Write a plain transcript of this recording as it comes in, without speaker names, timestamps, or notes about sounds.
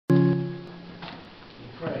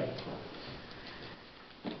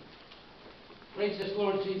Gracious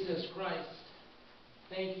Lord Jesus Christ,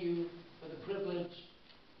 thank you for the privilege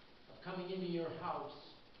of coming into your house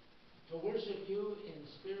to worship you in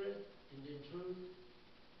spirit and in truth,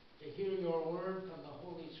 to hear your word from the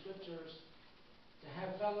Holy Scriptures, to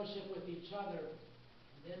have fellowship with each other,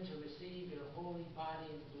 and then to receive your holy body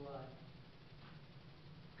and blood.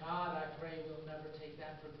 God, I pray we'll never take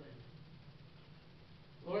that for granted.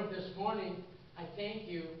 Lord, this morning, I thank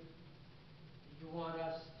you that you want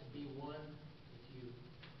us to be one with you.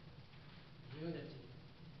 Unity,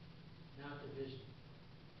 not division.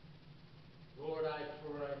 Lord, I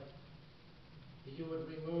pray that you would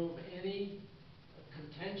remove any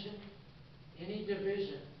contention, any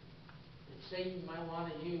division that Satan might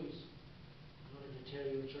want to use in order to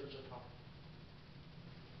tear your church apart.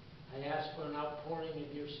 I ask for an outpouring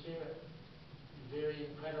of your Spirit in a very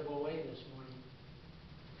incredible way this morning,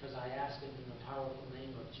 because I ask it in the powerful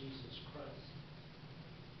name of Jesus Christ.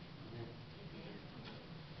 Amen.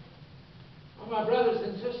 Well, my brothers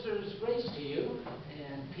and sisters, grace to you,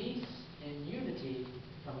 and peace and unity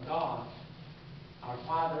from God, our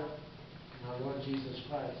Father, and our Lord Jesus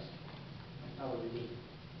Christ, my fellow Redeemer.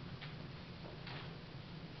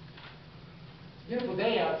 Beautiful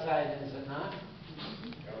day outside, is it not?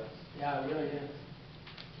 Yeah, it really is.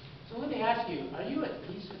 So let me ask you, are you at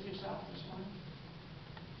peace with yourself this morning?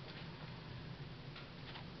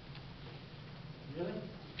 Really?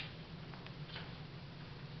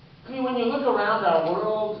 I mean, when you look around our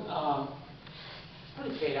world, it's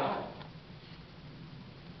pretty chaotic.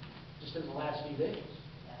 Just in the last few days.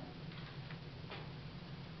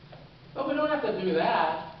 But we don't have to do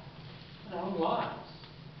that in our own lives.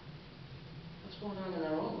 What's going on in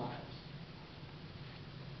our own lives?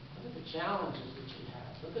 Look at the challenges that you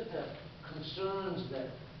have. Look at the concerns that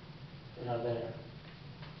are there.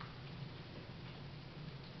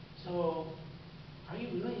 So, are you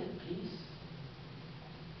really at peace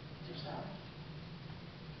with yourself?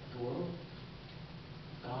 With the world?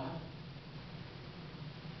 With God?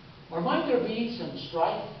 Or might there be some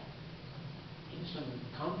strife, maybe some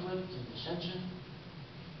conflict and dissension?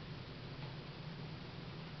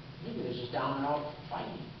 Maybe there's just down and out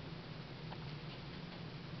fighting.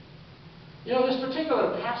 You know, this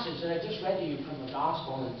particular passage that I just read to you from the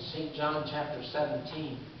Gospel in St. John chapter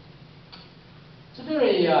 17, it's a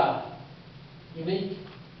very unique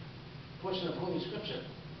portion of Holy Scripture.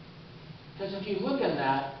 Because if you look in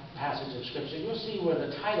that passage of Scripture, you'll see where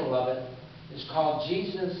the title of it is called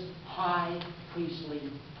Jesus' High Priestly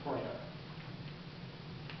Prayer.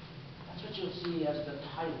 That's what you'll see as the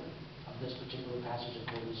title of this particular passage of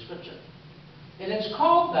Holy Scripture. And it's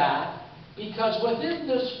called that because within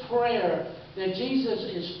this prayer that Jesus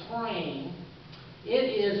is praying, it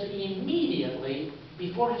is immediately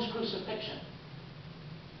before his crucifixion.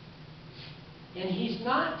 And he's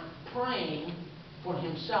not praying for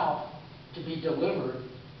himself to be delivered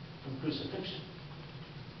from crucifixion,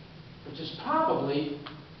 which is probably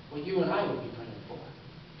what you and I would be praying for.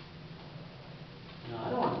 You know, I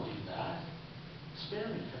don't want to do that. Spare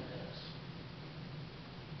me from this.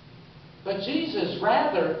 But Jesus,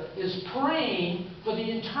 rather, is praying for the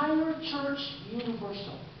entire church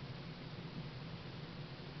universal.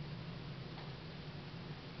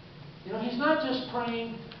 You know, he's not just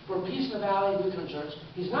praying for Peace in the Valley Lutheran Church.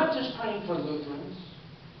 He's not just praying for Lutherans.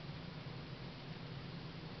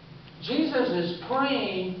 Jesus is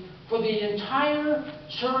praying for the entire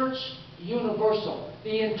church universal,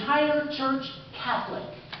 the entire church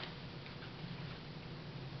Catholic.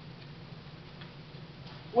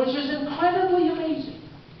 Which is incredibly amazing,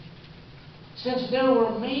 since there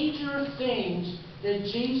were major things that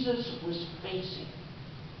Jesus was facing.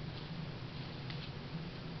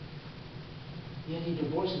 Yet he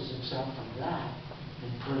divorces himself from that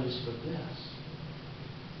and prays for this.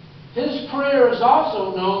 His prayer is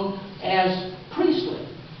also known as priestly,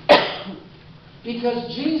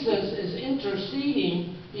 because Jesus is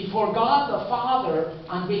interceding before God the Father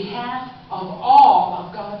on behalf of all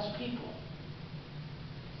of God's people.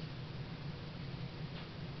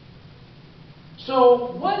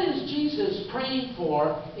 So, what is Jesus praying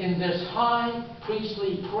for in this high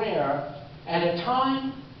priestly prayer at a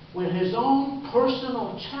time when his own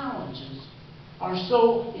personal challenges are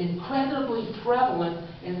so incredibly prevalent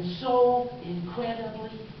and so incredibly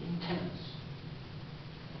intense?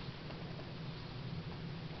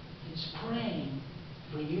 He's praying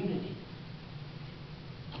for unity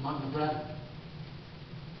among the brethren.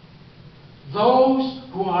 Those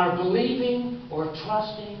who are believing or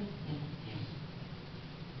trusting in him.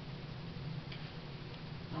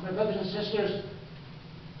 Now, my brothers and sisters,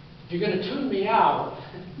 if you're going to tune me out,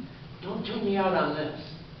 don't tune me out on this.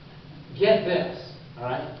 Get this, all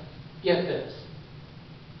right? Get this.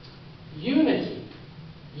 unity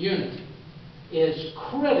is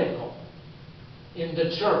critical in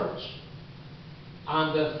the church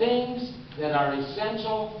on the things that are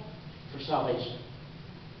essential for salvation.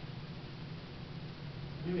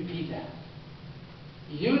 Let me repeat that.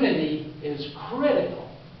 Unity is critical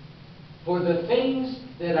for the things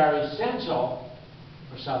that are essential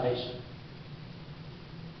for salvation.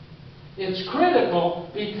 It's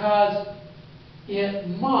critical because it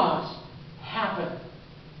must happen.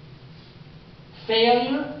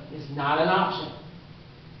 Failure is not an option.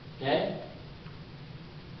 Okay?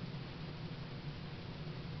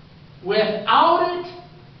 Without it,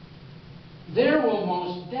 there will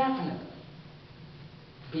most definitely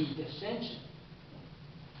be dissension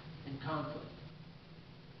and conflict.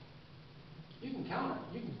 You can count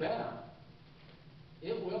it. You can bet on it.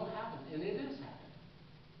 It will happen, and it is happening.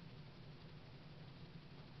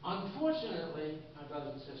 Unfortunately, my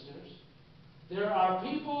brothers and sisters, there are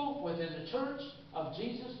people within the Church of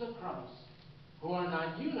Jesus the Christ who are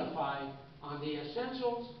not unified on the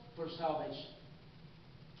essentials for salvation.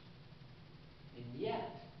 And yet,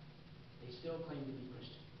 they still claim to be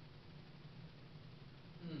Christian.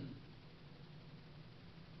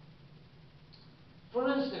 For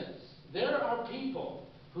instance, there are people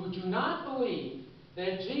who do not believe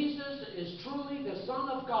that Jesus is truly the Son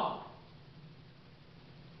of God.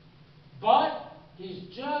 But he's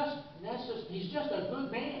just a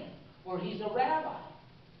good man, or he's a rabbi.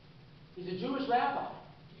 He's a Jewish rabbi.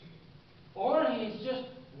 Or he's just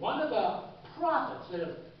one of the prophets that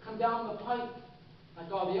have come down the pipe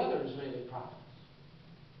like all the other Israeli prophets.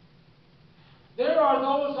 There are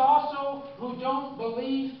those also who don't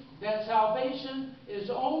believe that salvation is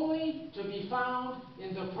only to be found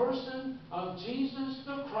in the person of Jesus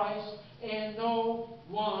the Christ and no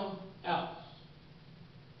one else.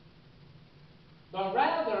 But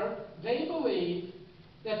rather, they believe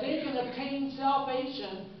that they can obtain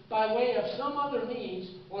salvation by way of some other means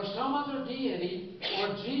or some other deity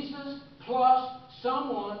or Jesus plus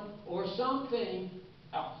someone or something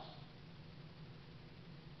else.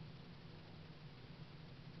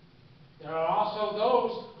 There are also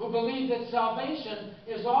those who believe that salvation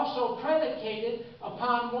is also predicated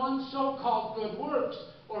upon one's so-called good works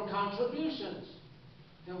or contributions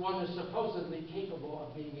that one is supposedly capable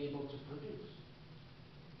of being able to produce.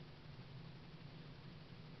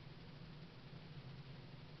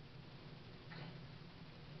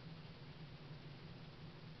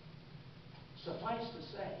 Suffice to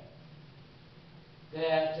say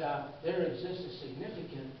that there exists a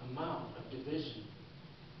significant amount of division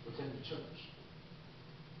within the church,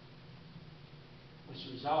 which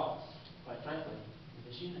results, quite frankly,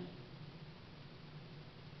 in disunity.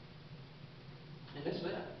 And it's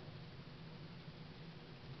there.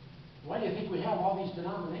 Why do you think we have all these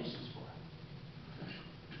denominations for?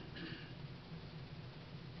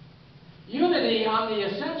 Unity on the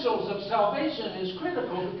essentials of salvation is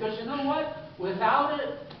critical because you know what? Without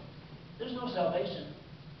it, there's no salvation.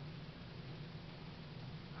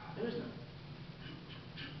 There is none.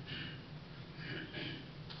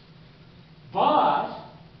 But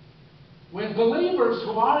when believers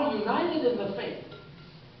who are united in the faith,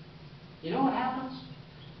 you know what happens?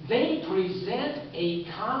 They present a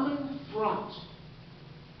common front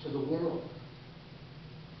to the world.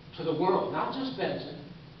 To the world, not just Benson,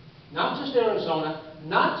 not just Arizona,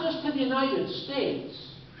 not just to the United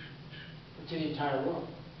States, but to the entire world.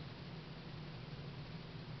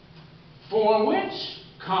 For which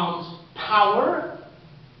comes power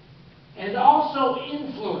and also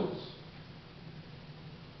influence.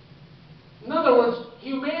 In other words,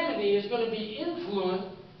 humanity is going to be influenced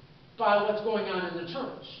by what's going on in the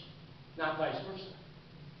church, not vice versa.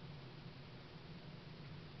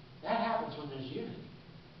 That happens when there's unity.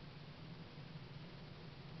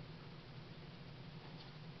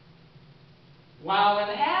 While in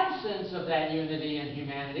absence of that unity in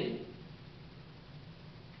humanity,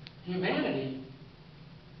 humanity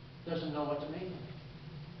doesn't know what to make of it.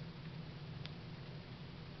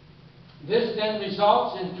 This then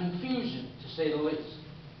results in confusion, to say the least,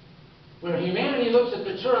 where humanity looks at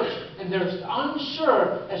the church and they're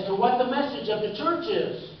unsure as to what the message of the church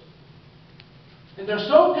is. And they're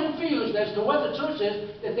so confused as to what the church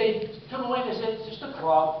is that they come away and they say, it's just a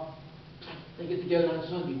club. They get together on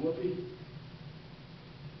Sunday, whoopee.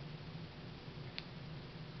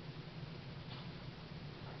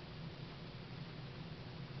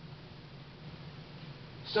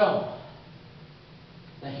 So,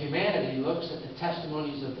 the humanity looks at the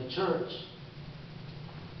testimonies of the church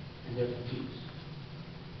and they're confused.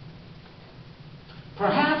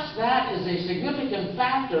 Perhaps that that is a significant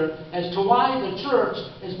factor as to why the church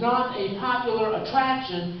is not a popular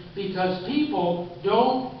attraction, because people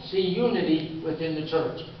don't see unity within the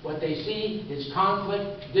church. What they see is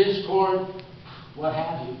conflict, discord, what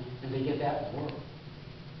have you, and they get that in the world.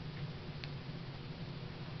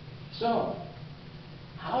 So,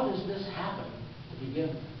 how does this happen to begin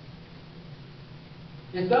with?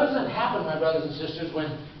 It doesn't happen, my brothers and sisters,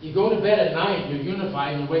 when you go to bed at night, you're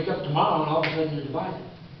unified, and you wake up tomorrow and all of a sudden you're divided.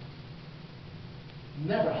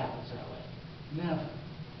 Never happens that way. Never.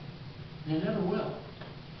 And it never will.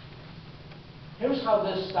 Here's how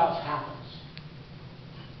this stuff happens.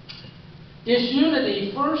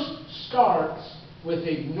 Disunity first starts with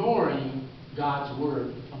ignoring God's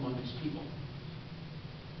word among his people.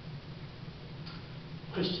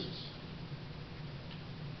 Christians.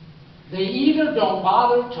 They either don't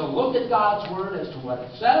bother to look at God's word as to what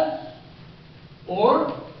it says,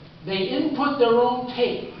 or they input their own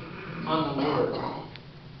take on the word.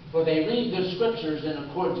 For they read the scriptures in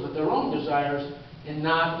accordance with their own desires and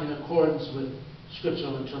not in accordance with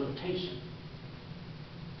scriptural interpretation,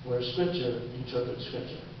 where scripture interprets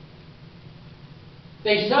scripture.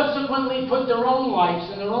 They subsequently put their own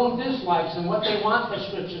likes and their own dislikes and what they want the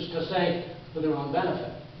scriptures to say for their own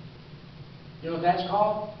benefit. You know what that's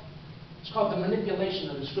called? It's called the manipulation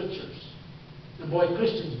of the scriptures. And boy,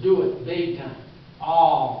 Christians do it big time,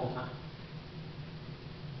 all the time.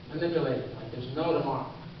 Manipulate it like there's no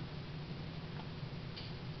tomorrow.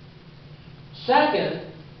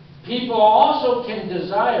 Second, people also can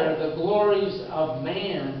desire the glories of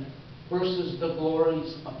man versus the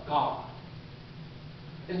glories of God.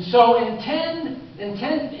 And so instead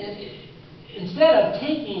of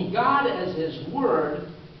taking God as his word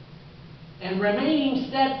and remaining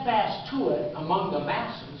steadfast to it among the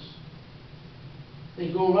masses,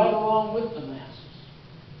 they go right along with the masses.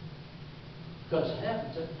 Because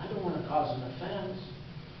heavens, I don't want to cause an offense.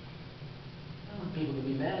 I don't want people to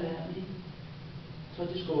be mad at me. So I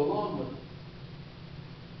just go along with it.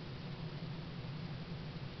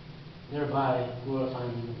 Thereby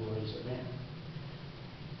glorifying the glories of man.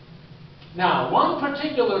 Now, one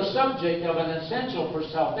particular subject of an essential for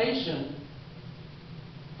salvation,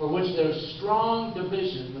 for which there's strong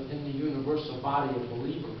division within the universal body of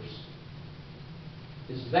believers,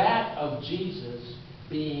 is that of Jesus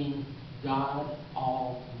being God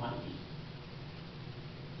Almighty,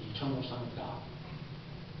 the eternal Son of God.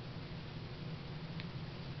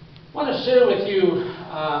 I want to share with you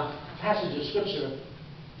a passage of Scripture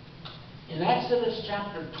in Exodus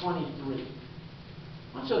chapter 23.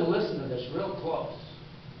 I want you to listen to this real close.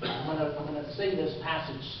 I'm going to say this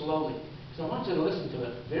passage slowly, so I want you to listen to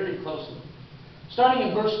it very closely. Starting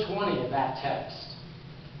in verse 20 of that text.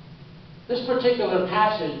 This particular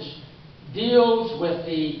passage deals with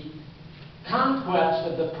the conquest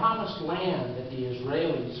of the promised land that the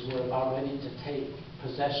Israelis were about ready to take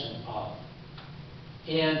possession of.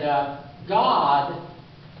 And God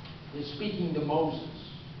is speaking to Moses.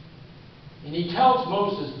 And he tells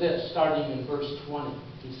Moses this, starting in verse 20.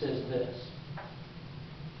 He says this.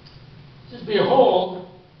 He says, "Behold,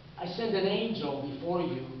 I send an angel before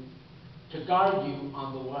you to guard you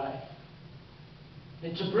on the way,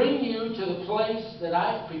 and to bring you to the place that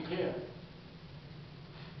I've prepared."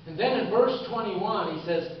 And then in verse 21, he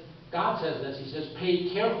says, God says this, he says, "Pay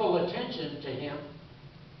careful attention to him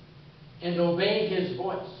and obey his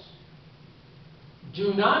voice.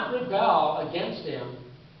 Do not rebel against him,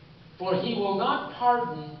 for he will not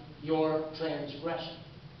pardon your transgression.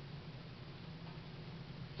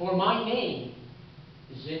 For my name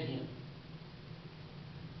is in him."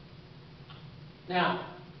 Now,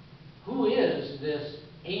 who is this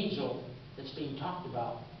angel that's being talked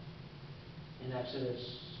about in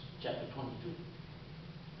Exodus chapter 22?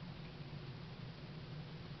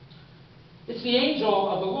 It's the angel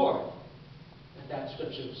of the Lord that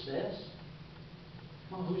scripture says.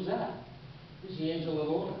 Well, who's that? Who's the angel of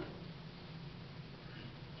the Lord?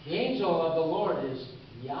 The angel of the Lord is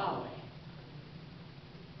Yahweh,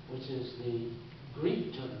 which is the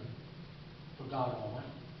Greek term for God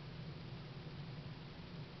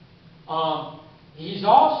Almighty. He's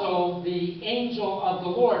also the angel of the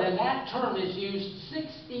Lord, and that term is used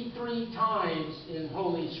 63 times in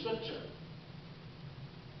Holy Scripture.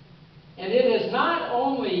 And it is not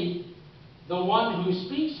only the one who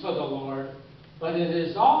speaks for the Lord, but it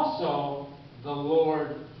is also the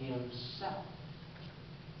Lord himself.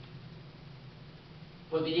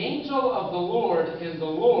 For the angel of the Lord and the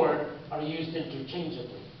Lord are used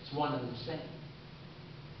interchangeably. It's one and the same.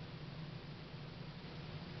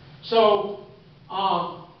 So,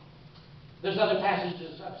 there's other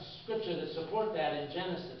passages of Scripture that support that in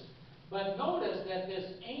Genesis. But notice that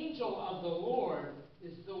this angel angel of the Lord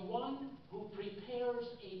is the one who prepares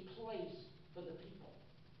a place for the people.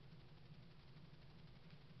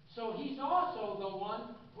 So he's also the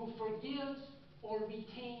one who forgives or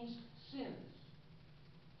retains sins.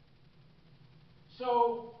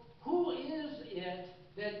 So who is it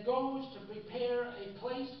that goes to prepare a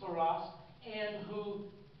place for us and who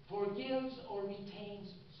forgives or retains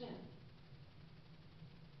sin?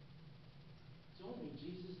 It's only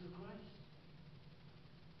Jesus the Christ.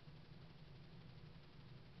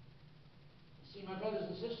 See, my brothers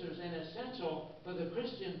and sisters, an essential for the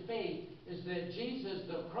Christian faith is that Jesus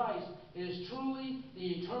the Christ is truly the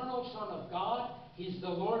eternal Son of God. He's the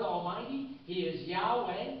Lord Almighty. He is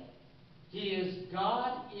Yahweh. He is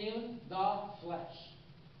God in the flesh.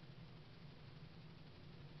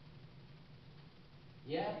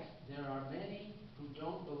 Yet, there are many who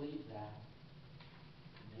don't believe that,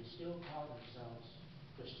 and they still call themselves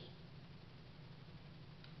Christian.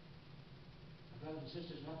 My brothers and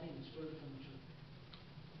sisters, nothing is further from the truth.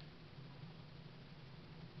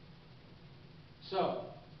 So,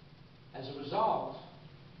 as a result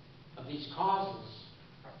of these causes,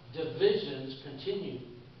 divisions continue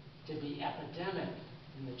to be epidemic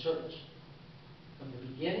in the church, from the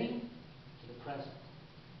beginning to the present.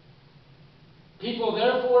 People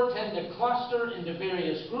therefore tend to cluster into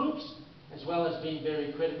various groups, as well as being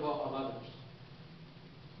very critical of others.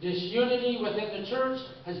 Disunity within the church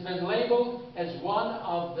has been labeled as one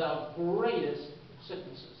of the greatest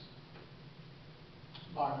sicknesses,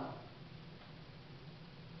 bar none.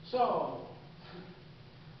 So,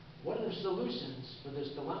 what are the solutions for this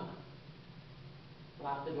dilemma?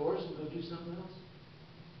 Lock the doors and go do something else?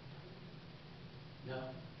 No.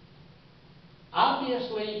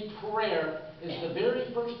 Obviously, prayer is the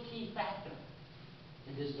very first key factor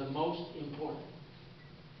and is the most important.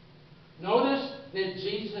 Notice that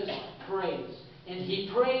Jesus prays, and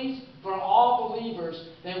he prays for all believers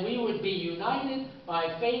that we would be united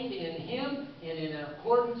by faith in him and in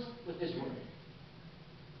accordance with his word.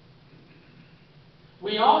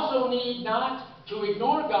 We also need not to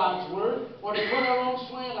ignore God's word or to put our own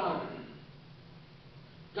slant on it.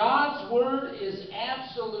 God's word is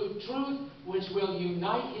absolute truth which will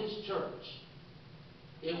unite his church.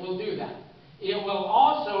 It will do that. It will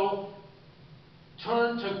also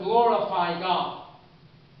turn to glorify God,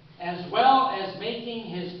 as well as making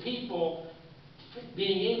his people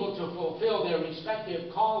being able to fulfill their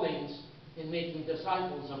respective callings in making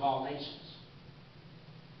disciples of all nations.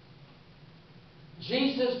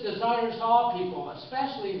 Jesus desires all people,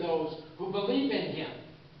 especially those who believe in him,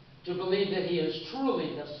 to believe that he is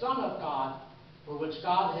truly the Son of God, for which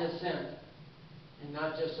God has sent, and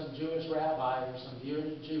not just some Jewish rabbi or some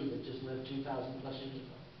bearded Jew that just lived 2,000 plus years ago.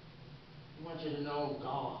 I want you to know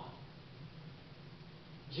God.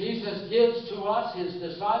 Jesus gives to us, his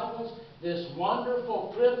disciples, this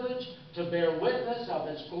wonderful privilege to bear witness of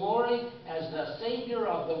his glory as the Savior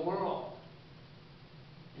of the world.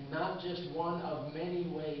 And not just one of many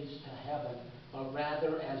ways to heaven, but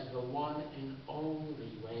rather as the one and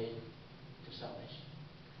only way to salvation.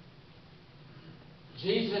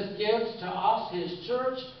 Jesus gives to us, his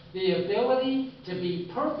church, the ability to be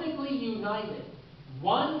perfectly united,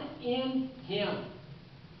 one in him.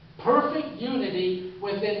 Perfect unity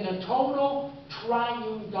within the total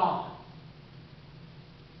triune God.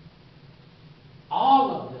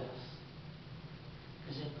 All of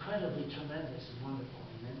this is incredibly tremendous and wonderful.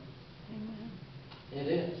 Amen? Amen. It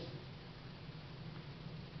is.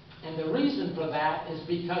 And the reason for that is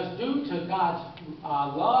because due to God's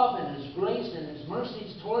love and his grace and his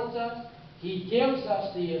mercies towards us, he gives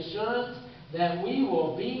us the assurance that we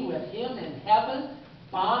will be with him in heaven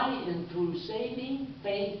by and through saving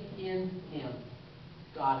faith in him,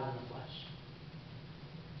 God in the flesh.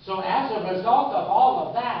 So as a result of all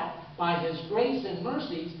of that, by his grace and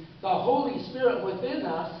mercies, the Holy Spirit within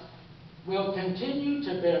us will continue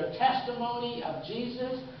to bear testimony of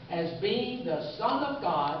Jesus as being the Son of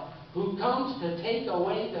God who comes to take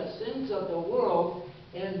away the sins of the world,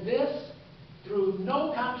 and this through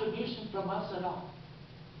no contribution from us at all,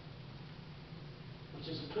 which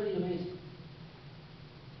is pretty amazing.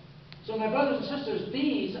 So my brothers and sisters,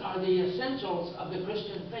 these are the essentials of the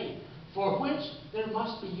Christian faith, for which there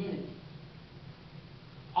must be unity.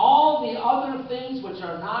 All the other things which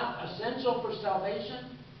are not essential for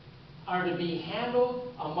salvation are to be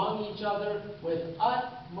handled among each other with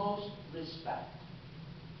utmost respect.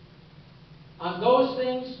 On those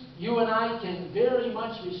things, you and I can very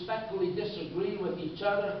much respectfully disagree with each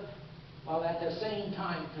other, while at the same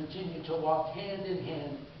time continue to walk hand in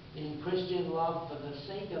hand in Christian love for the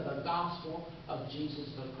sake of the gospel of Jesus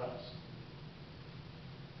the Christ.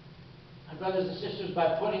 My brothers and sisters,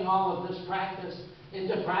 by putting all of this practice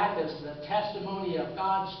into practice, the testimony of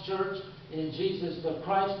God's church in Jesus the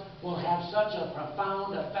Christ will have such a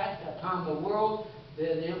profound effect upon the world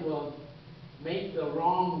that it will make the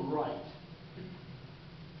wrong right.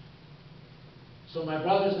 So my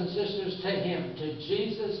brothers and sisters, to Him, to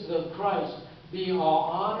Jesus the Christ, be all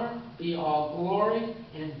honor, be all glory,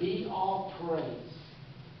 and be all praise.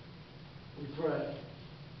 We pray.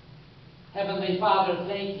 Heavenly Father,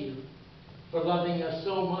 thank you for loving us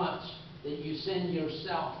so much that you send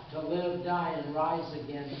yourself to live, die, and rise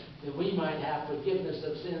again, that we might have forgiveness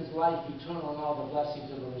of sins, life eternal, and all the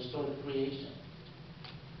blessings of a restored creation.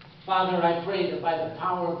 Father, I pray that by the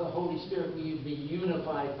power of the Holy Spirit we be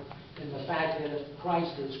unified in the fact that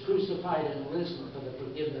Christ is crucified and risen for the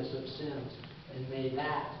forgiveness of sins. And may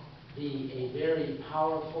that be a very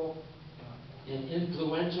powerful and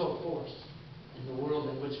influential force in the world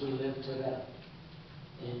in which we live today.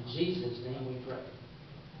 In Jesus' name we pray.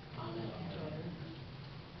 Amen.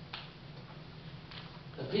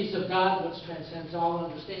 The peace of God, which transcends all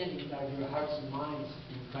understanding, guard your hearts and minds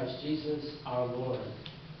in Christ Jesus our Lord.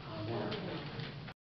 Amen.